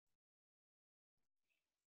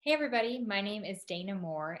Hey everybody, my name is Dana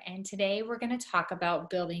Moore, and today we're going to talk about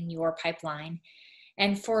building your pipeline.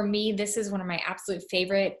 And for me, this is one of my absolute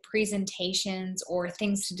favorite presentations or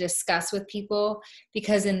things to discuss with people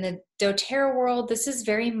because in the doTERRA world, this is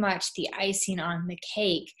very much the icing on the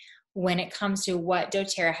cake when it comes to what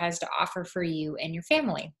doTERRA has to offer for you and your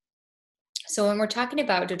family. So when we're talking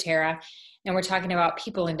about doTERRA and we're talking about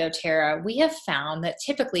people in doTERRA, we have found that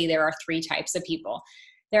typically there are three types of people.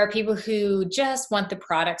 There are people who just want the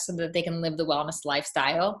product so that they can live the wellness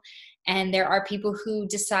lifestyle. And there are people who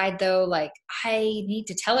decide, though, like, I need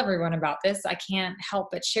to tell everyone about this. I can't help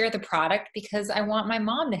but share the product because I want my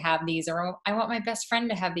mom to have these, or I want my best friend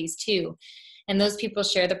to have these too. And those people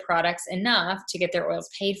share the products enough to get their oils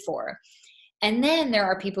paid for. And then there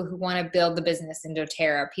are people who want to build the business in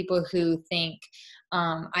doTERRA, people who think,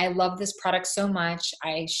 I love this product so much,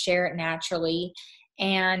 I share it naturally,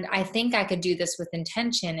 and I think I could do this with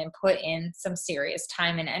intention and put in some serious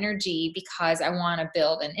time and energy because I want to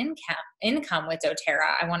build an income with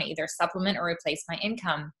doTERRA. I want to either supplement or replace my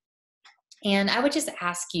income. And I would just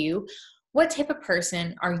ask you, what type of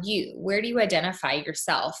person are you? Where do you identify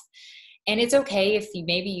yourself? And it's okay if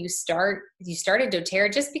you started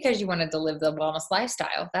doTERRA just because you wanted to live the wellness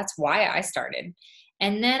lifestyle. That's why I started.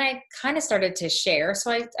 And then I kind of started to share. So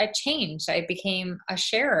I changed. I became a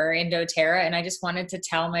sharer in doTERRA and I just wanted to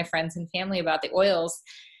tell my friends and family about the oils.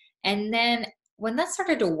 And then when that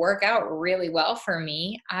started to work out really well for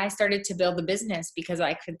me, I started to build the business because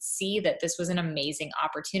I could see that this was an amazing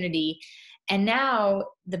opportunity. And now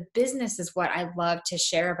the business is what I love to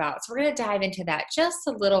share about. So we're going to dive into that just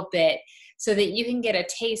a little bit so that you can get a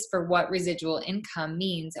taste for what residual income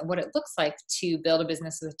means and what it looks like to build a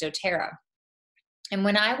business with doTERRA. And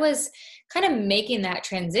when I was kind of making that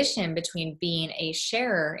transition between being a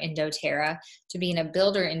sharer in doTERRA to being a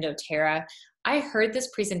builder in doTERRA, I heard this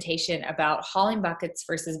presentation about hauling buckets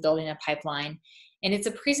versus building a pipeline. And it's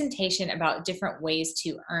a presentation about different ways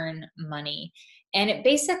to earn money. And it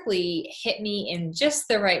basically hit me in just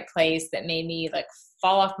the right place that made me like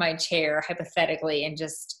fall off my chair hypothetically and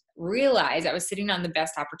just realize I was sitting on the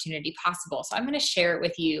best opportunity possible. So I'm going to share it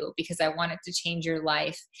with you because I want it to change your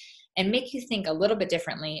life and make you think a little bit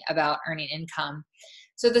differently about earning income.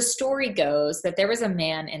 So the story goes that there was a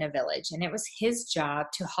man in a village, and it was his job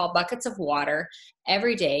to haul buckets of water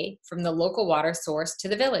every day from the local water source to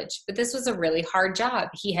the village. But this was a really hard job.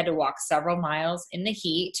 He had to walk several miles in the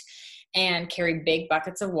heat and carry big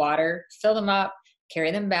buckets of water, fill them up,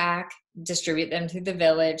 carry them back, distribute them to the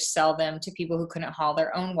village, sell them to people who couldn't haul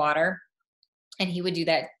their own water. And he would do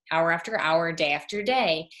that hour after hour, day after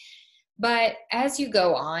day. But as you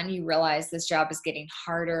go on, you realize this job is getting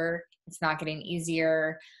harder. It's not getting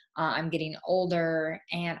easier. I'm getting older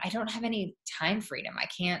and I don't have any time freedom. I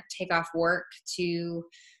can't take off work to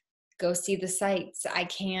go see the sights. I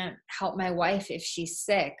can't help my wife if she's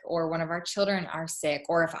sick or one of our children are sick,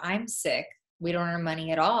 or if I'm sick, we don't earn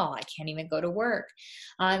money at all. I can't even go to work.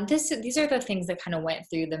 These are the things that kind of went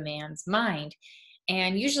through the man's mind.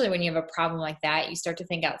 And usually when you have a problem like that, you start to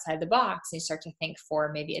think outside the box. You start to think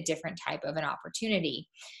for maybe a different type of an opportunity.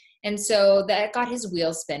 And so that got his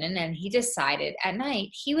wheels spinning, and he decided at night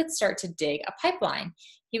he would start to dig a pipeline.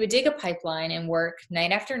 He would dig a pipeline and work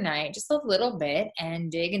night after night, just a little bit,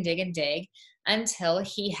 and dig and dig and dig until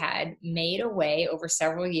he had made a way over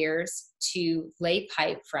several years to lay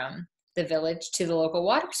pipe from the village to the local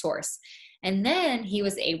water source. And then he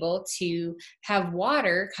was able to have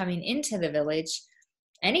water coming into the village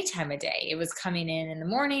any time of day. It was coming in the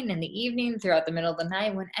morning, in the evening, throughout the middle of the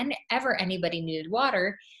night. Whenever anybody needed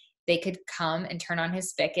water, they could come and turn on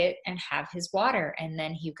his spigot and have his water. And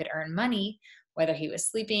then he could earn money, whether he was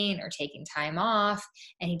sleeping or taking time off,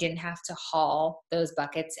 and he didn't have to haul those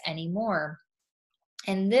buckets anymore.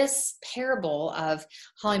 And this parable of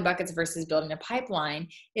hauling buckets versus building a pipeline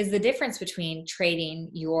is the difference between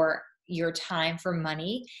trading your time for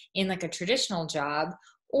money in like a traditional job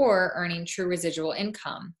or earning true residual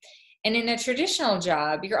income. And in a traditional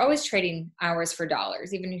job, you're always trading hours for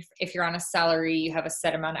dollars. Even if you're on a salary, you have a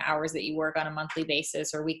set amount of hours that you work on a monthly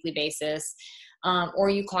basis or weekly basis, or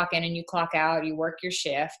you clock in and you clock out, you work your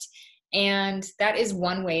shift. And that is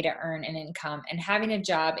one way to earn an income. And having a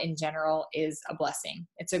job in general is a blessing.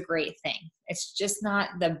 It's a great thing. It's just not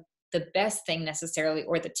the best thing necessarily,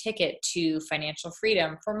 or the ticket to financial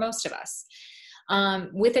freedom for most of us.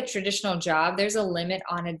 With a traditional job, there's a limit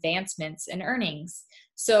on advancements and earnings.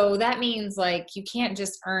 So that means like you can't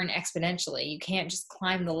just earn exponentially. You can't just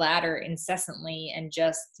climb the ladder incessantly and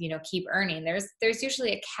just, keep earning. There's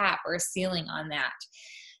usually a cap or a ceiling on that.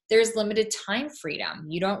 There's limited time freedom.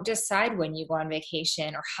 You don't decide when you go on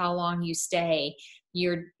vacation or how long you stay.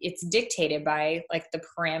 it's dictated by like the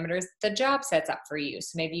parameters the job sets up for you.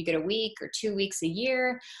 So maybe you get a week or 2 weeks a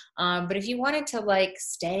year. But if you wanted to like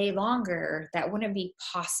stay longer, that wouldn't be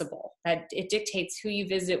possible. That it dictates who you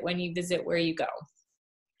visit, when you visit, where you go.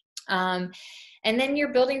 And then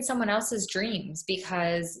you're building someone else's dreams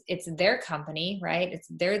because it's their company, right?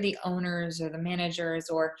 They're the owners or the managers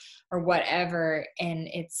or whatever. And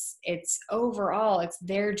it's overall, it's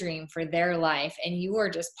their dream for their life. And you are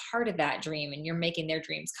just part of that dream and you're making their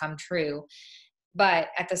dreams come true, but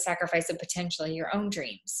at the sacrifice of potentially your own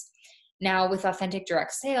dreams. Now, with authentic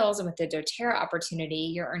direct sales and with the doTERRA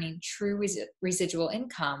opportunity, you're earning true residual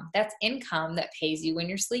income. That's income that pays you when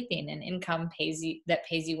you're sleeping, and income that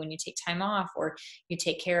pays you when you take time off or you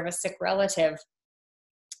take care of a sick relative.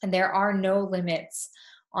 And there are no limits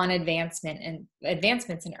on advancements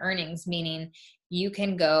in earnings, meaning you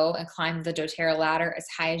can go and climb the doTERRA ladder as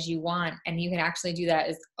high as you want, and you can actually do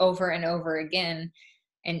that over and over again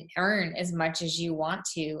and earn as much as you want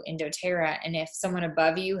to in doTERRA. And if someone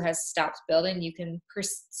above you has stopped building, you can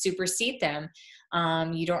supersede them.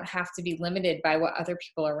 You don't have to be limited by what other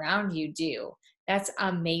people around you do. That's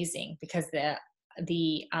amazing because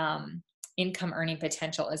the income earning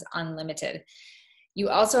potential is unlimited. You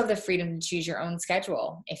also have the freedom to choose your own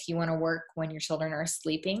schedule. If you want to work when your children are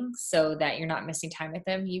sleeping so that you're not missing time with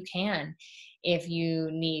them, you can. If you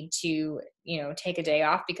need to, take a day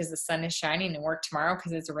off because the sun is shining and work tomorrow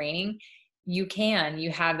because it's raining, you can.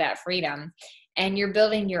 You have that freedom. And you're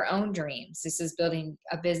building your own dreams. This is building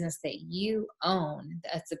a business that you own.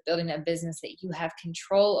 That's building a business that you have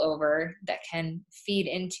control over that can feed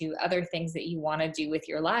into other things that you want to do with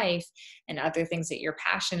your life and other things that you're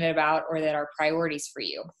passionate about or that are priorities for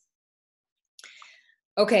you.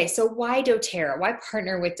 Okay, so why doTERRA? Why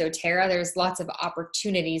partner with doTERRA? There's lots of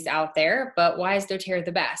opportunities out there, but why is doTERRA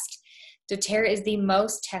the best? doTERRA is the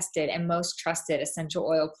most tested and most trusted essential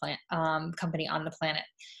oil company on the planet.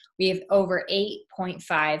 We have over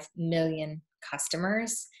 8.5 million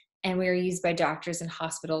customers, and we are used by doctors and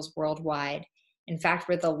hospitals worldwide. In fact,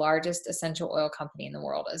 we're the largest essential oil company in the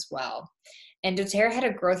world as well. And doTERRA had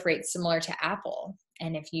a growth rate similar to Apple.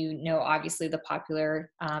 And if you know, obviously, the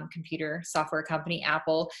popular computer software company,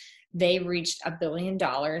 Apple, they reached $1 billion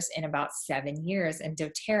in about 7 years. And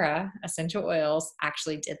doTERRA Essential Oils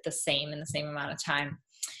actually did the same in the same amount of time.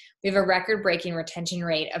 We have a record-breaking retention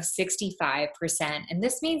rate of 65%. And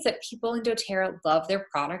this means that people in doTERRA love their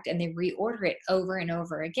product and they reorder it over and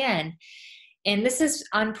over again. And this is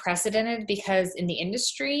unprecedented because in the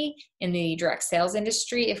industry, in the direct sales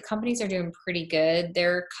industry, if companies are doing pretty good,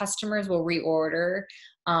 their customers will reorder.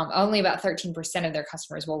 Only about 13% of their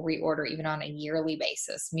customers will reorder even on a yearly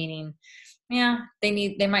basis, meaning,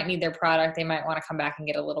 they might need their product. They might want to come back and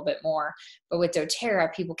get a little bit more. But with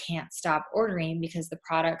doTERRA, people can't stop ordering because the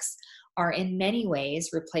products are in many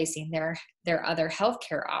ways replacing their other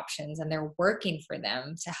healthcare options, and they're working for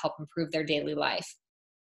them to help improve their daily life.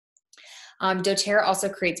 doTERRA also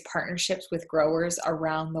creates partnerships with growers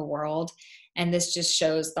around the world. And this just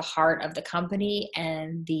shows the heart of the company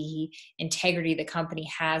and the integrity the company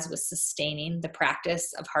has with sustaining the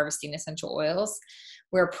practice of harvesting essential oils.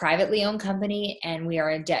 We're a privately owned company, and we are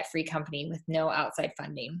a debt-free company with no outside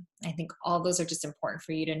funding. I think all those are just important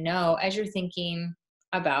for you to know as you're thinking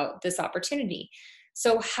about this opportunity.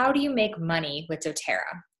 So how do you make money with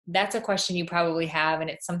doTERRA? That's a question you probably have, and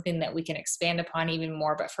it's something that we can expand upon even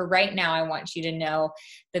more. But for right now, I want you to know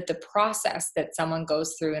that the process that someone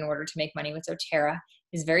goes through in order to make money with doTERRA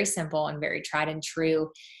is very simple and very tried and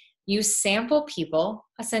true. You sample people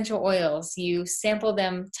essential oils. You sample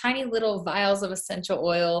them tiny little vials of essential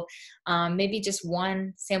oil, maybe just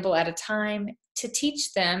one sample at a time, to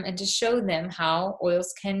teach them and to show them how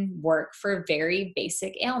oils can work for very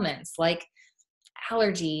basic ailments like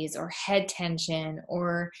allergies or head tension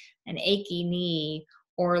or an achy knee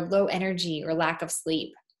or low energy or lack of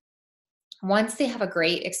sleep. Once they have a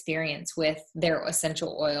great experience with their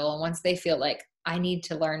essential oil, and once they feel like, I need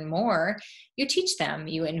to learn more, you teach them.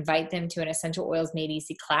 You invite them to an Essential Oils Made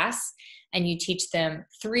Easy class, and you teach them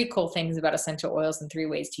 3 cool things about essential oils and 3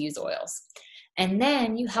 ways to use oils. And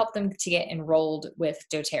then you help them to get enrolled with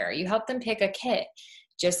doTERRA. You help them pick a kit,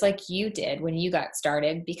 just like you did when you got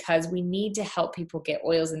started, because we need to help people get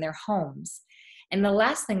oils in their homes. And the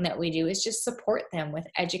last thing that we do is just support them with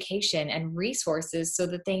education and resources so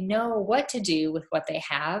that they know what to do with what they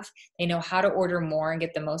have. They know how to order more and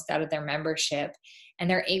get the most out of their membership. And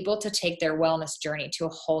they're able to take their wellness journey to a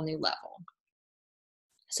whole new level.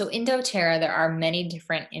 So in doTERRA, there are many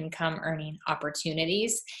different income earning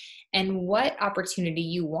opportunities. And what opportunity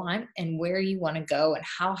you want and where you want to go and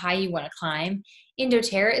how high you want to climb in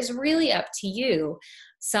doTERRA is really up to you.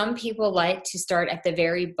 Some people like to start at the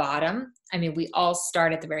very bottom. I mean, we all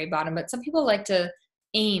start at the very bottom, but some people like to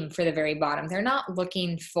aim for the very bottom. They're not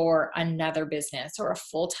looking for another business or a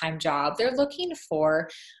full-time job. They're looking for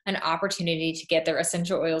an opportunity to get their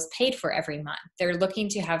essential oils paid for every month. They're looking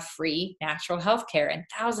to have free natural health care, and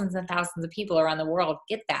thousands of people around the world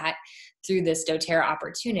get that through this doTERRA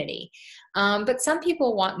opportunity. But some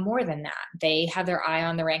people want more than that. They have their eye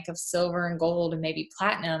on the rank of silver and gold and maybe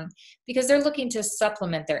platinum because they're looking to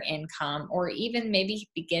supplement their income, or even maybe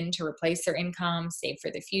begin to replace their income, save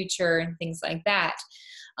for the future, and things like that.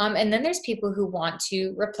 And then there's people who want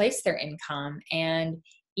to replace their income and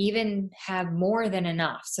even have more than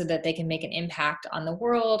enough so that they can make an impact on the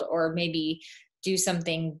world, or maybe do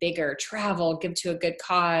something bigger, travel, give to a good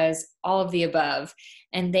cause, all of the above.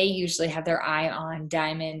 And they usually have their eye on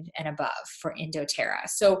diamond and above for doTERRA.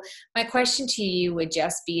 So my question to you would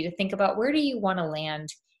just be to think about, where do you want to land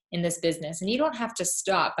in this business? And you don't have to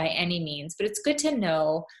stop by any means, but it's good to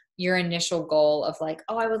know your initial goal of like,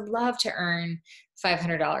 oh, I would love to earn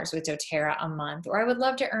 $500 with doTERRA a month, or I would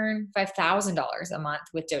love to earn $5,000 a month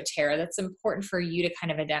with doTERRA. That's important for you to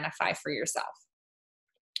kind of identify for yourself.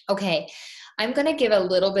 Okay, I'm going to give a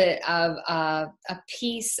little bit of a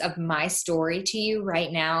piece of my story to you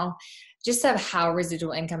right now, just of how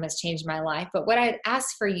residual income has changed my life. But what I'd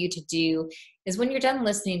ask for you to do is, when you're done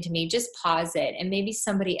listening to me, just pause it, and maybe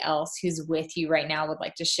somebody else who's with you right now would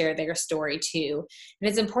like to share their story too. And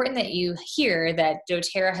it's important that you hear that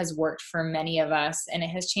doTERRA has worked for many of us, and it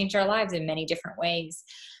has changed our lives in many different ways.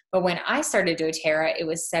 But when I started doTERRA, it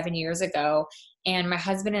was 7 years ago, and my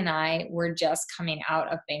husband and I were just coming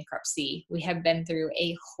out of bankruptcy. We had been through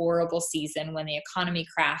a horrible season. When the economy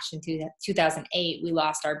crashed in 2008, we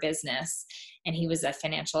lost our business, and he was a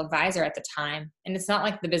financial advisor at the time. And it's not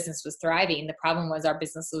like the business was thriving. The problem was our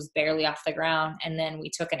business was barely off the ground, and then we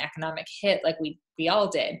took an economic hit like we all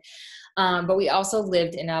did. But we also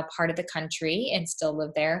lived in a part of the country, and still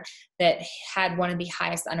live there, that had one of the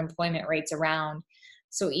highest unemployment rates around.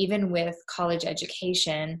 So even with college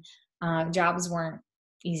education, jobs weren't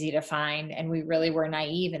easy to find, and we really were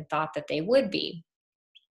naive and thought that they would be.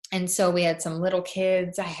 And so we had some little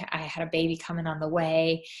kids. I had a baby coming on the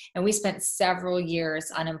way, and we spent several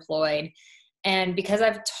years unemployed. And because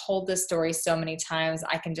I've told this story so many times,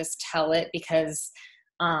 I can just tell it because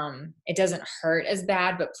it doesn't hurt as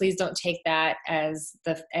bad. But please don't take that as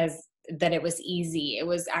that it was easy. It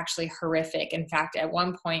was actually horrific. In fact, at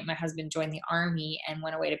one point, my husband joined the Army and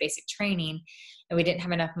went away to basic training, and we didn't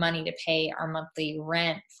have enough money to pay our monthly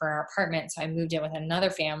rent for our apartment. So I moved in with another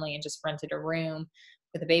family and just rented a room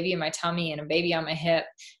with a baby in my tummy and a baby on my hip,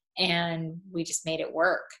 and we just made it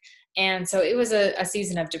work. And so it was a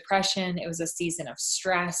season of depression. It was a season of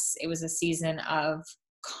stress. It was a season of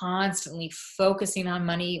constantly focusing on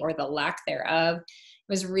money, or the lack thereof. It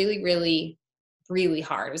was really, really, really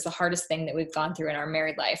hard. It was the hardest thing that we've gone through in our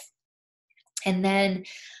married life. And then,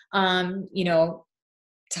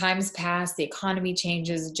 times pass, the economy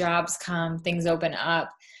changes, jobs come, things open up.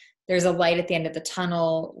 There's a light at the end of the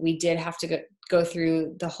tunnel. We did have to go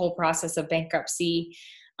through the whole process of bankruptcy.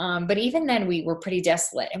 But even then, we were pretty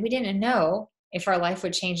desolate, and we didn't know if our life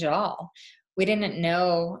would change at all. We didn't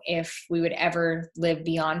know if we would ever live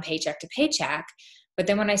beyond paycheck to paycheck. But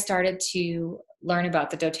then when I started to learn about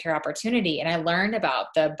the doTERRA opportunity, and I learned about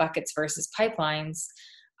the buckets versus pipelines,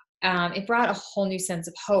 it brought a whole new sense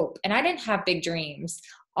of hope. And I didn't have big dreams.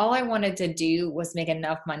 All I wanted to do was make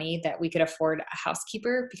enough money that we could afford a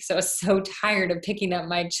housekeeper, because I was so tired of picking up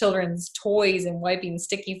my children's toys and wiping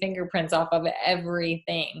sticky fingerprints off of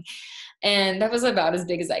everything. And that was about as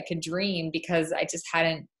big as I could dream, because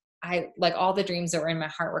like all the dreams that were in my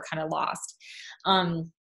heart were kind of lost.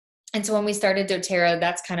 And so when we started doTERRA,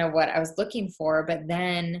 that's kind of what I was looking for. But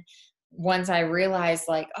then once I realized,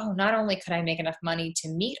 like, oh, not only could I make enough money to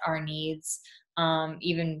meet our needs,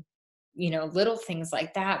 even, little things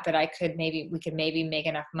like that, but we could maybe make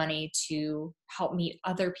enough money to help meet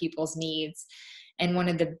other people's needs. And one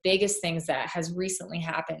of the biggest things that has recently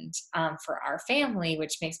happened for our family,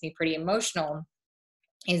 which makes me pretty emotional,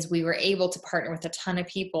 is we were able to partner with a ton of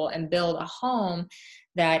people and build a home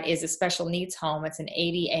that is a special needs home. It's an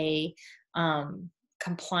ADA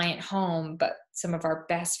compliant home, but some of our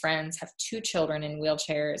best friends have 2 children in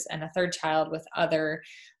wheelchairs and a third child with other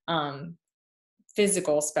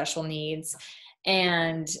physical special needs.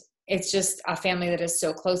 And it's just a family that is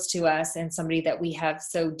so close to us, and somebody that we have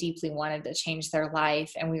so deeply wanted to change their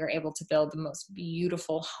life. And we were able to build the most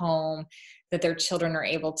beautiful home that their children are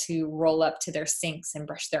able to roll up to their sinks and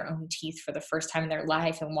brush their own teeth for the first time in their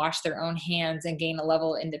life and wash their own hands and gain a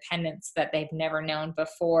level of independence that they've never known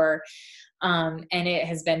before. And it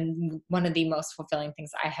has been one of the most fulfilling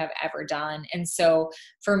things I have ever done. And so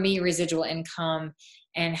for me, residual income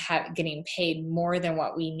and getting paid more than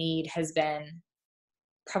what we need has been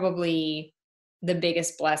probably the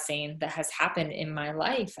biggest blessing that has happened in my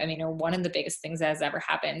life. I mean, or one of the biggest things that has ever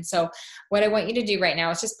happened. So what I want you to do right now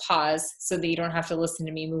is just pause so that you don't have to listen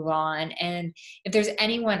to me move on. And if there's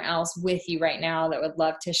anyone else with you right now that would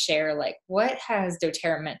love to share, like, what has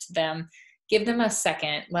doTERRA meant to them, give them a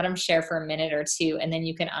second, let them share for a minute or two, and then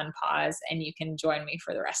you can unpause and you can join me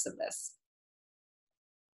for the rest of this.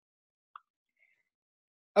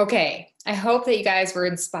 Okay, I hope that you guys were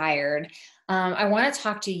inspired. I want to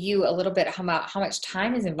talk to you a little bit about how much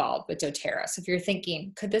time is involved with doTERRA. So if you're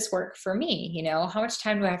thinking, could this work for me? You know, how much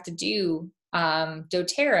time do I have to do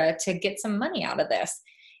doTERRA to get some money out of this?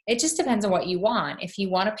 It just depends on what you want. If you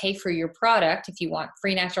want to pay for your product, if you want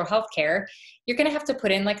free natural health care, you're going to have to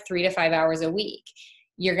put in like 3 to 5 hours a week.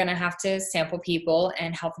 You're going to have to sample people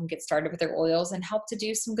and help them get started with their oils and help to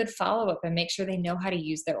do some good follow-up and make sure they know how to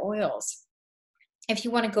use their oils. If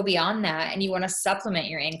you want to go beyond that and you want to supplement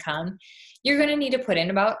your income, you're going to need to put in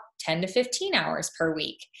about 10 to 15 hours per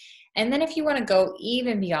week. And then if you want to go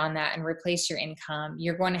even beyond that and replace your income,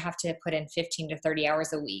 you're going to have to put in 15 to 30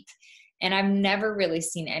 hours a week. And I've never really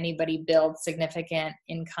seen anybody build significant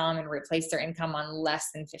income and replace their income on less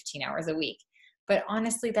than 15 hours a week. But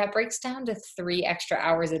honestly, that breaks down to 3 extra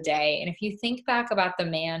hours a day. And if you think back about the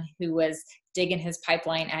man who was digging his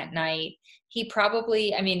pipeline at night, he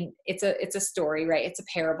probably, I mean, it's a story, right? It's a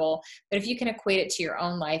parable. But if you can equate it to your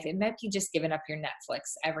own life, it might be just giving up your Netflix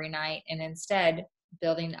every night and instead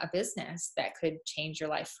building a business that could change your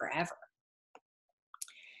life forever.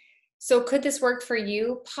 So could this work for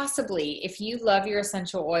you? Possibly. If you love your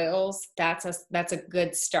essential oils, that's a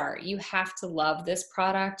good start. You have to love this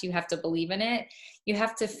product. You have to believe in it. You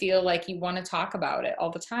have to feel like you want to talk about it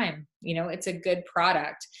all the time. You know, it's a good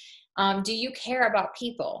product. Do you care about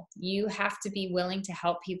people? You have to be willing to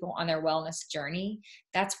help people on their wellness journey.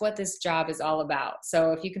 That's what this job is all about.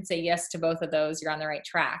 So if you can say yes to both of those, you're on the right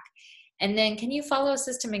track. And then can you follow a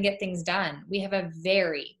system and get things done? We have a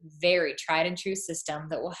very, very tried and true system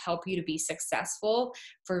that will help you to be successful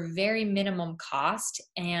for very minimum cost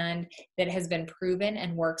and that has been proven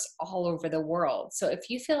and works all over the world. So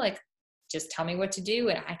if you feel like just tell me what to do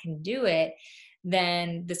and I can do it,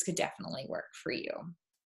 then this could definitely work for you.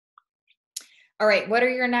 All right, what are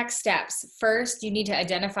your next steps? First, you need to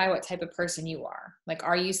identify what type of person you are. Like,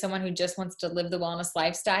 are you someone who just wants to live the wellness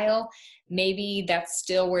lifestyle? Maybe that's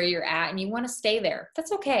still where you're at and you want to stay there.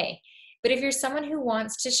 That's okay. But if you're someone who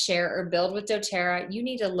wants to share or build with doTERRA, you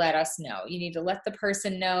need to let us know. You need to let the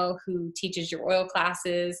person know who teaches your oil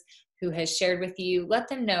classes, who has shared with you. Let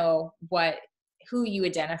them know who you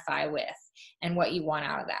identify with and what you want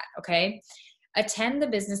out of that, okay? Attend the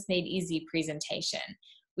Business Made Easy presentation.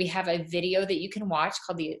 We have a video that you can watch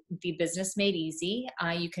called the Business Made Easy.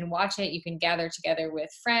 You can watch it. You can gather together with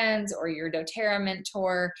friends or your doTERRA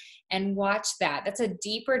mentor and watch that. That's a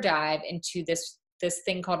deeper dive into this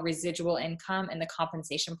thing called residual income and the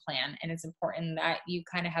compensation plan. And it's important that you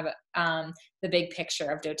kind of have the big picture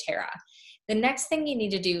of doTERRA. The next thing you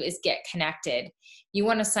need to do is get connected. You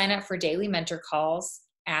want to sign up for daily mentor calls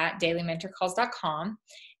at dailymentorcalls.com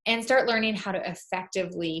and start learning how to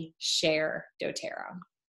effectively share doTERRA.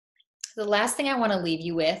 The last thing I want to leave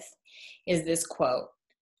you with is this quote.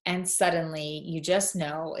 And suddenly you just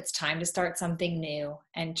know it's time to start something new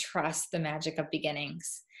and trust the magic of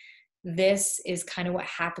beginnings. This is kind of what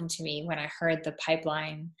happened to me when I heard the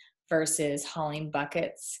pipeline versus hauling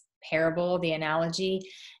buckets parable, the analogy,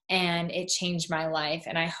 and it changed my life.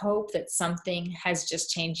 And I hope that something has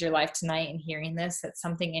just changed your life tonight in hearing this, that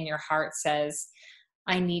something in your heart says,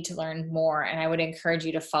 I need to learn more. And I would encourage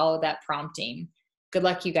you to follow that prompting. Good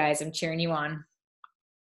luck, you guys. I'm cheering you on.